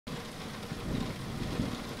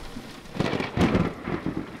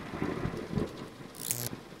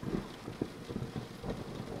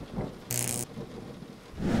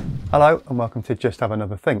Hello and welcome to Just Have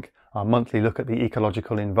Another Think, our monthly look at the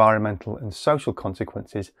ecological, environmental and social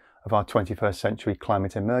consequences of our 21st century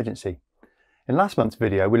climate emergency. In last month's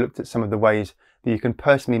video we looked at some of the ways that you can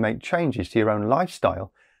personally make changes to your own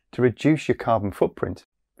lifestyle to reduce your carbon footprint.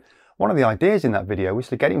 One of the ideas in that video was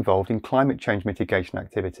to get involved in climate change mitigation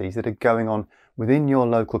activities that are going on within your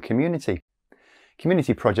local community.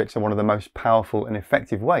 Community projects are one of the most powerful and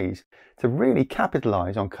effective ways to really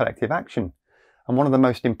capitalise on collective action. And one of the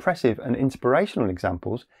most impressive and inspirational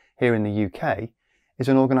examples here in the UK is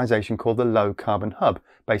an organisation called the Low Carbon Hub,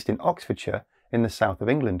 based in Oxfordshire in the south of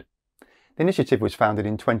England. The initiative was founded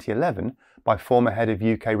in 2011 by former head of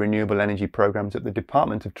UK renewable energy programmes at the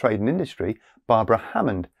Department of Trade and Industry, Barbara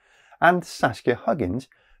Hammond, and Saskia Huggins,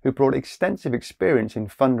 who brought extensive experience in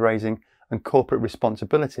fundraising and corporate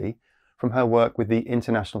responsibility from her work with the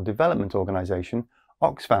international development organisation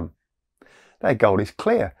Oxfam. Their goal is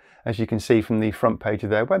clear, as you can see from the front page of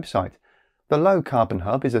their website. The Low Carbon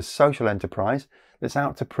Hub is a social enterprise that's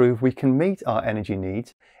out to prove we can meet our energy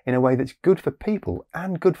needs in a way that's good for people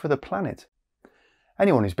and good for the planet.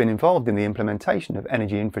 Anyone who's been involved in the implementation of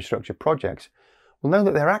energy infrastructure projects will know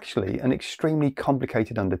that they're actually an extremely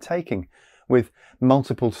complicated undertaking with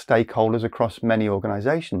multiple stakeholders across many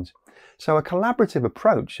organisations. So a collaborative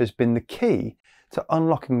approach has been the key to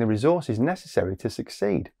unlocking the resources necessary to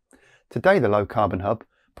succeed. Today the Low Carbon Hub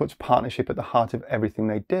puts partnership at the heart of everything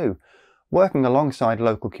they do, working alongside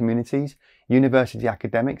local communities, university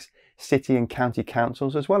academics, city and county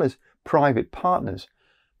councils, as well as private partners,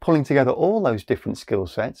 pulling together all those different skill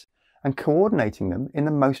sets and coordinating them in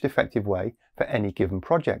the most effective way for any given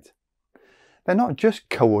project. They're not just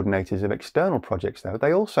coordinators of external projects though,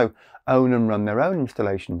 they also own and run their own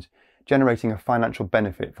installations, generating a financial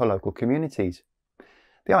benefit for local communities.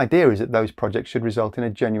 The idea is that those projects should result in a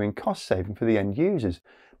genuine cost saving for the end users,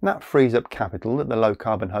 and that frees up capital that the Low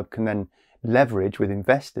Carbon Hub can then leverage with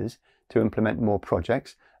investors to implement more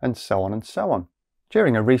projects, and so on and so on.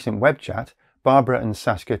 During a recent web chat, Barbara and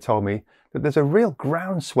Saskia told me that there's a real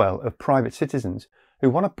groundswell of private citizens who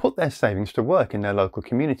want to put their savings to work in their local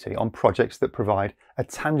community on projects that provide a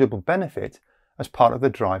tangible benefit as part of the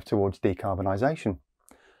drive towards decarbonisation.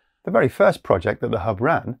 The very first project that the Hub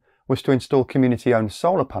ran was to install community-owned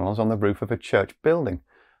solar panels on the roof of a church building.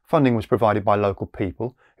 Funding was provided by local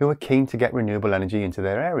people who were keen to get renewable energy into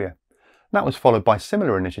their area. That was followed by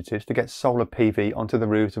similar initiatives to get solar PV onto the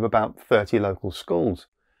roofs of about 30 local schools.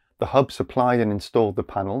 The Hub supplied and installed the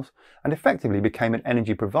panels and effectively became an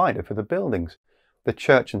energy provider for the buildings. The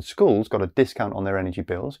church and schools got a discount on their energy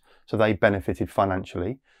bills, so they benefited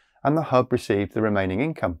financially, and the Hub received the remaining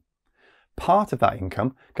income. Part of that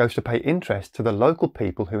income goes to pay interest to the local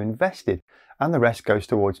people who invested, and the rest goes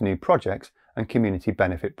towards new projects and community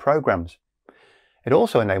benefit programs. It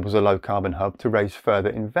also enables the Low Carbon Hub to raise further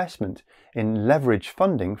investment in leverage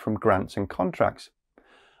funding from grants and contracts.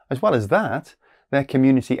 As well as that, their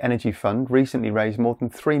Community Energy Fund recently raised more than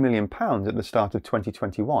 £3 million at the start of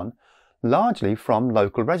 2021, largely from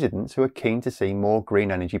local residents who are keen to see more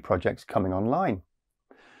green energy projects coming online.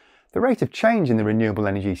 The rate of change in the renewable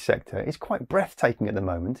energy sector is quite breathtaking at the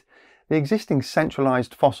moment. The existing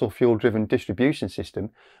centralised fossil fuel driven distribution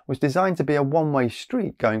system was designed to be a one-way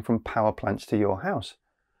street going from power plants to your house.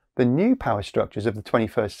 The new power structures of the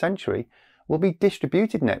 21st century will be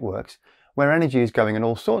distributed networks where energy is going in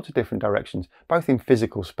all sorts of different directions, both in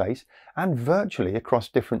physical space and virtually across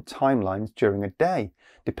different timelines during a day,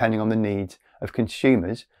 depending on the needs of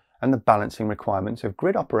consumers and the balancing requirements of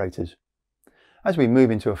grid operators. As we move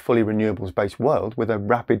into a fully renewables-based world with a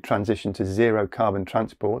rapid transition to zero carbon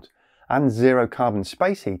transport and zero carbon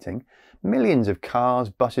space heating, millions of cars,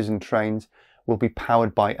 buses and trains will be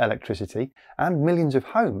powered by electricity, and millions of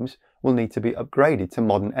homes will need to be upgraded to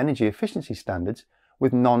modern energy efficiency standards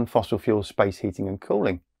with non-fossil fuel space heating and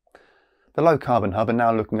cooling. The Low Carbon Hub are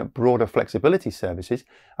now looking at broader flexibility services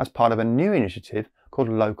as part of a new initiative called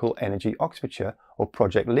Local Energy Oxfordshire, or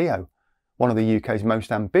Project LEO, one of the UK's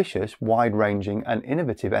most ambitious, wide-ranging and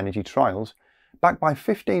innovative energy trials, backed by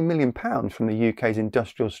 £15 million from the UK's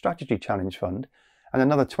Industrial Strategy Challenge Fund and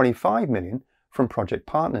another £25 million from project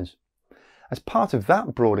partners. As part of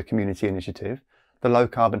that broader community initiative, the Low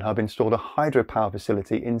Carbon Hub installed a hydropower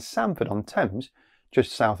facility in Sandford-on-Thames,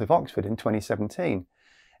 just south of Oxford, in 2017.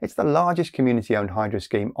 It's the largest community-owned hydro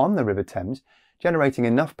scheme on the River Thames, generating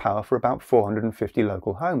enough power for about 450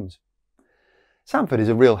 local homes. Sandford is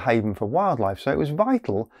a real haven for wildlife, so it was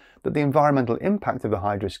vital that the environmental impact of the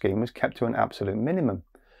hydro scheme was kept to an absolute minimum.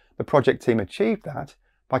 The project team achieved that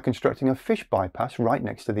by constructing a fish bypass right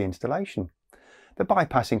next to the installation. The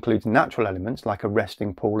bypass includes natural elements like a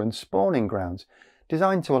resting pool and spawning grounds,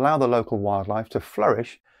 designed to allow the local wildlife to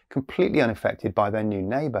flourish completely unaffected by their new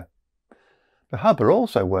neighbour. The hub are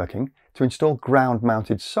also working to install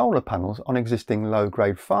ground-mounted solar panels on existing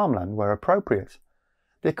low-grade farmland where appropriate.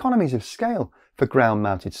 The economies of scale for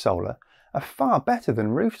ground-mounted solar are far better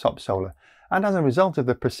than rooftop solar, and as a result of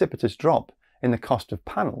the precipitous drop in the cost of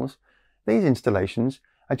panels, these installations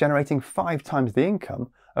are generating 5 times the income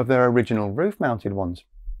of their original roof-mounted ones.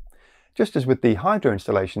 Just as with the hydro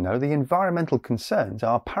installation though, the environmental concerns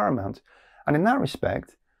are paramount, and in that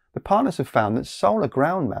respect, the partners have found that solar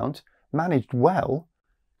ground mount, managed well,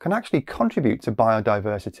 can actually contribute to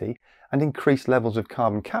biodiversity and increase levels of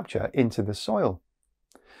carbon capture into the soil.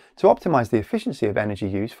 To optimise the efficiency of energy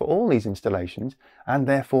use for all these installations and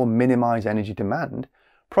therefore minimise energy demand,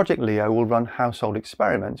 Project Leo will run household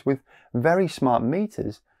experiments with very smart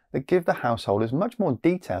meters that give the householders much more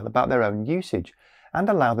detail about their own usage and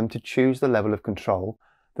allow them to choose the level of control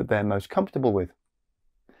that they're most comfortable with.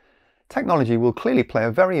 Technology will clearly play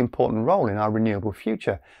a very important role in our renewable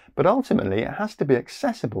future, but ultimately it has to be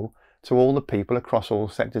accessible to all the people across all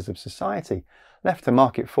sectors of society. Left to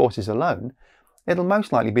market forces alone, it'll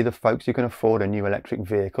most likely be the folks who can afford a new electric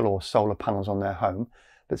vehicle or solar panels on their home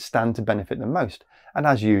that stand to benefit the most, and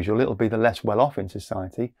as usual it'll be the less well-off in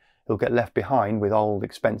society who'll get left behind with old,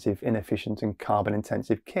 expensive, inefficient and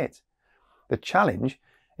carbon-intensive kit. The challenge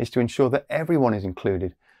is to ensure that everyone is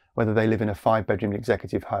included, whether they live in a 5-bedroom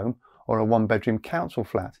executive home or a 1-bedroom council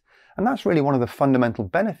flat, and that's really one of the fundamental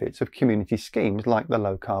benefits of community schemes like the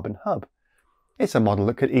Low Carbon Hub. It's a model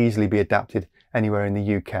that could easily be adapted anywhere in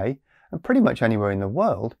the UK and pretty much anywhere in the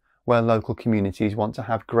world where local communities want to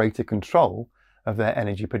have greater control of their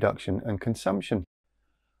energy production and consumption.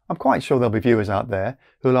 I'm quite sure there'll be viewers out there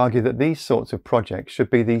who'll argue that these sorts of projects should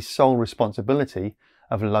be the sole responsibility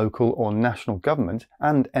of local or national government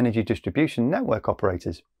and energy distribution network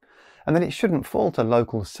operators, and that it shouldn't fall to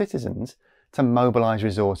local citizens to mobilise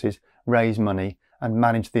resources, raise money and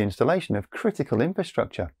manage the installation of critical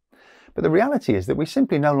infrastructure. But the reality is that we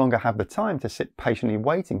simply no longer have the time to sit patiently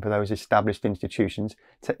waiting for those established institutions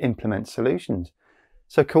to implement solutions.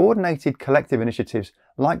 So coordinated collective initiatives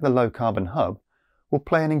like the Low Carbon Hub will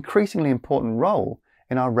play an increasingly important role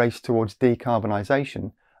in our race towards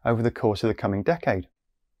decarbonisation over the course of the coming decade.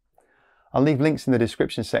 I'll leave links in the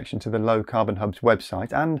description section to the Low Carbon Hub's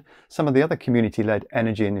website and some of the other community-led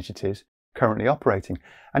energy initiatives currently operating.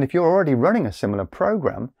 And if you're already running a similar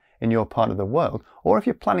programme in your part of the world, or if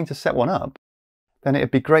you're planning to set one up, then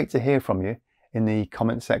it'd be great to hear from you in the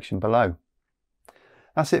comment section below.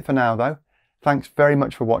 That's it for now though. Thanks very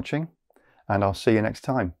much for watching, and I'll see you next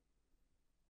time.